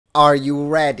Are you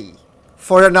ready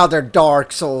for another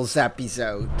Dark Souls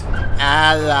episode?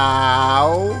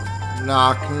 Hello?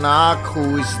 Knock knock,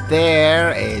 who's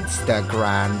there? It's the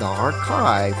Grand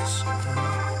Archives.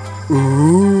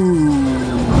 Ooh.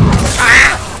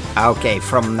 Ah! Okay,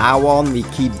 from now on we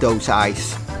keep those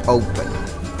eyes open.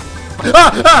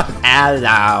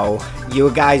 Hello.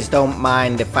 You guys don't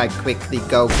mind if I quickly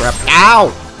go grab—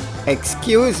 Ow!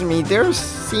 Excuse me, there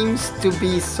seems to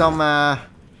be some,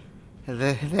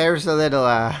 there's a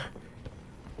little,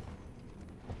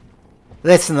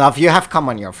 Listen, love, you have cum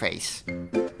on your face.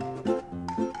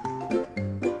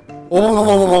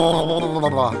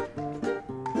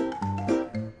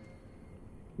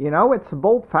 You know, it's a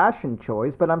bold-fashioned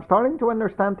choice, but I'm starting to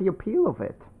understand the appeal of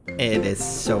it. It is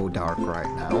so dark right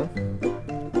now.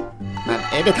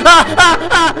 And it is—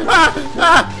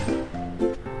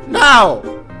 No!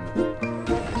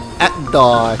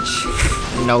 Dodge.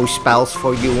 No spells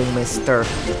for you, mister.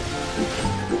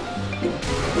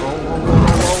 Whoa,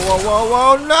 whoa, whoa,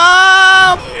 whoa, no!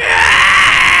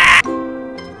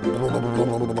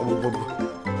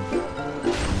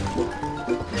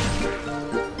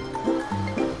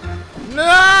 No!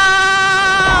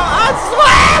 I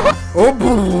swear!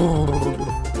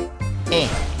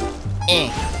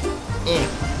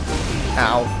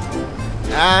 Ow.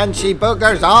 And she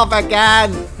boogers off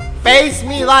again! Face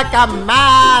me like a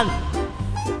man!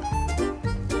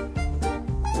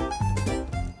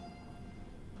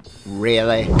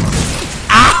 Really?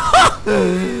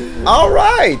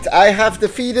 Alright, I have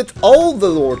defeated all the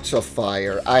Lords of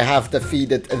Fire. I have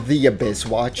defeated the Abyss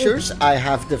Watchers. I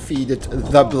have defeated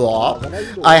the Blob.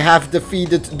 I have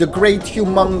defeated the Great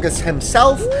Humongous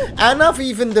himself. And I've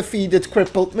even defeated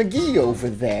Crippled McGee over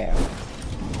there.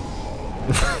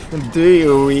 Do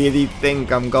you really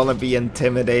think I'm gonna be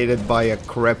intimidated by a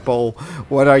cripple?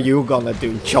 What are you gonna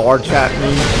do? Charge at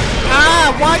me?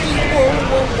 Ah, why do you—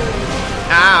 whoa.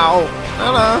 Ow!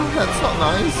 No, that's not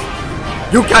nice.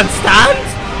 You can't stand?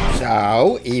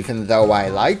 So, even though I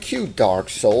like you, Dark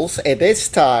Souls, it is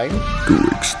time to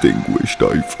extinguish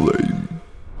thy flame.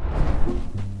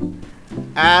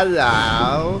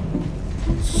 Hello,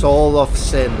 Soul of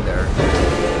Cinder.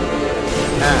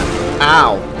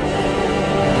 Ow!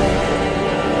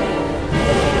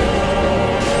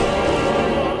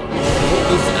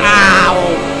 Ow!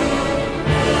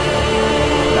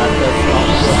 That does not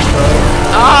work.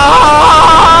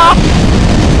 Ah!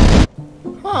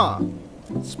 Huh.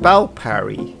 Spell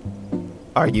parry.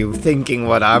 Are you thinking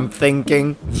what I'm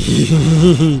thinking?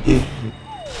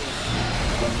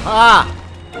 Ah!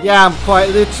 Yeah, I'm quite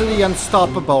literally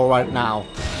unstoppable right now.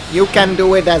 You can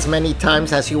do it as many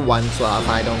times as you want, love.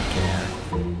 I don't care.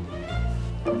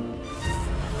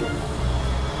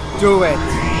 Do it.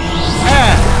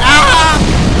 Ah!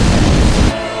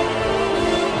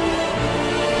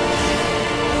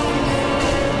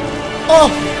 Oh!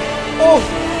 Oh!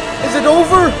 Is it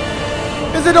over?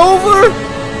 Is it over?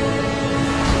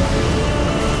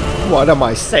 What am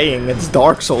I saying? It's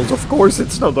Dark Souls. Of course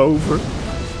it's not over.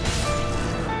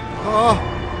 Oh!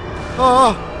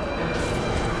 Oh!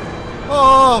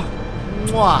 Oh!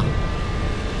 Mwah!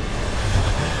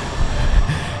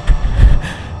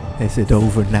 Is it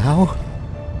over now?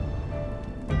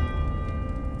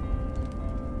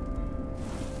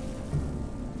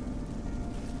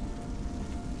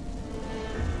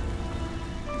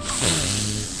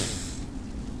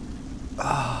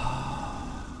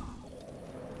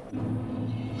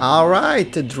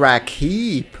 Alright,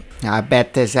 Darkeater. I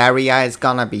bet this area is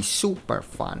gonna be super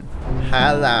fun.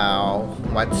 Hello.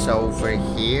 What's over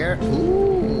here?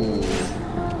 Ooh.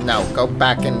 No, go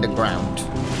back in the ground.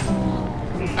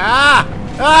 Ah!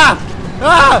 Ah!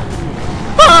 Ah!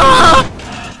 Ah!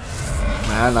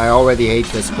 Man, I already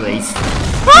hate this place.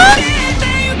 Ah!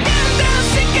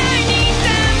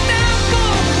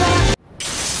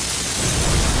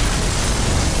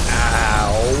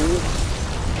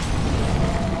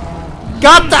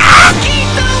 Got that!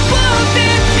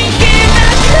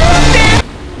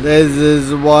 This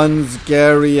is one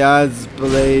scary ass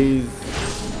place.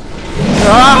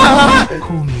 Ah!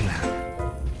 Call me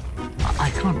Lamb. I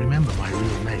can't remember my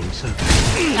real name, so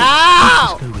Ow!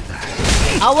 let's go with that.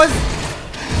 I was—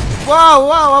 Whoa,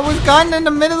 I was kind of in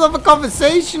the middle of a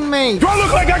conversation, mate. Do I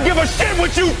look like I give a shit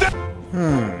what you think?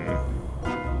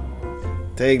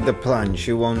 Take the plunge,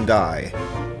 you won't die.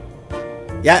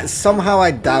 Yeah, somehow I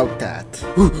doubt that.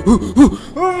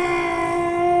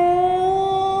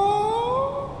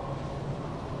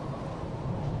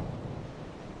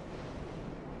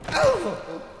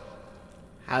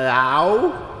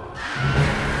 Hello?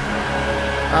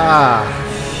 Ah,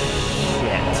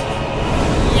 shit.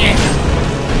 Yeah.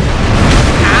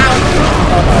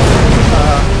 Ow!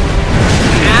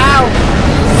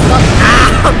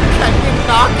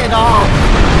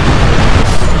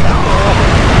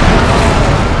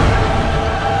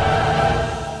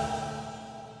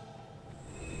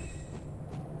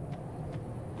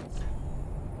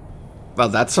 Well,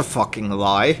 that's a fucking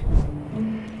lie.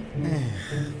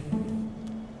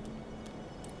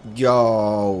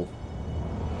 Yo.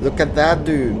 Look at that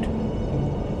dude.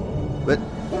 But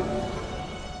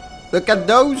look at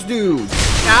those dudes.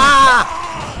 Ah!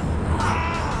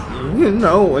 You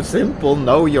know, a simple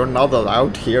no, you're not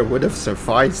allowed here would have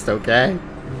sufficed, okay?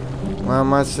 What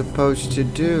am I supposed to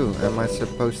do? Am I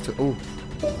supposed to... Oh,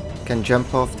 can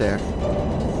jump off there.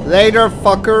 Later,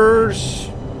 fuckers!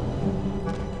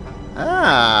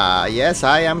 Ah, yes,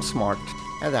 I am smart.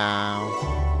 Hello.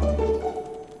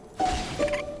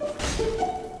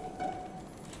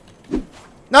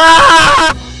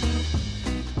 Ah!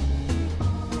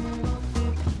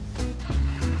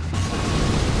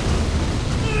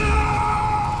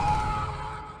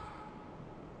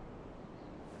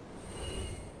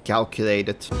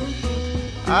 Calculated.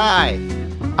 Hi,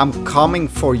 I'm coming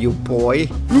for you, boy.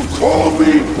 You call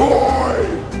me boy!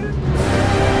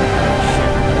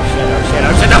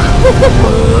 Shut up.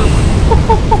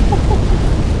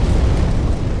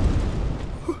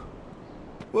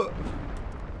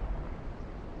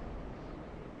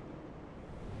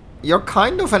 You're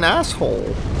kind of an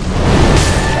asshole.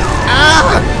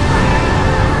 Ah!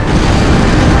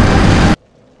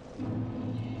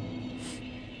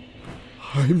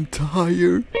 I'm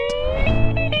tired.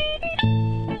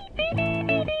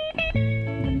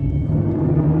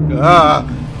 Ah!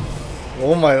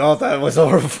 Oh my god, that was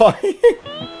horrifying.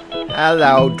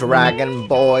 Hello, dragon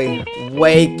boy.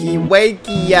 Wakey,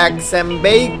 wakey, yaks and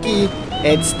bakey.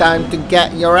 It's time to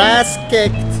get your ass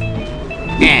kicked.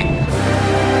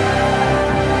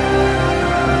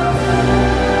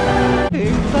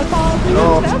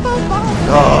 No.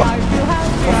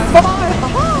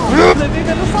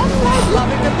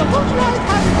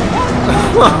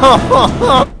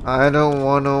 I don't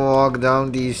want to walk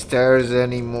down these stairs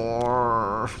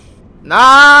anymore.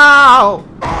 No!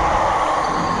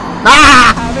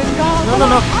 Ah! No.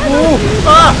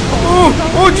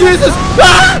 Oh, Jesus!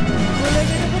 Ah!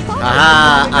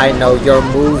 Ah, I know your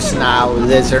moves now,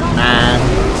 lizard man.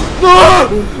 No!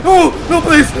 No,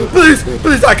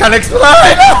 please, I can't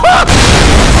explain!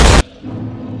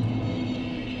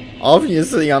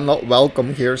 Obviously, I'm not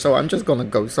welcome here, so I'm just gonna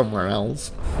go somewhere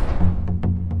else.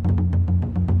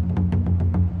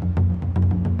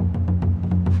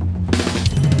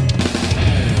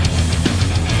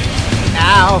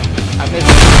 Ow! I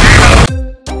missed.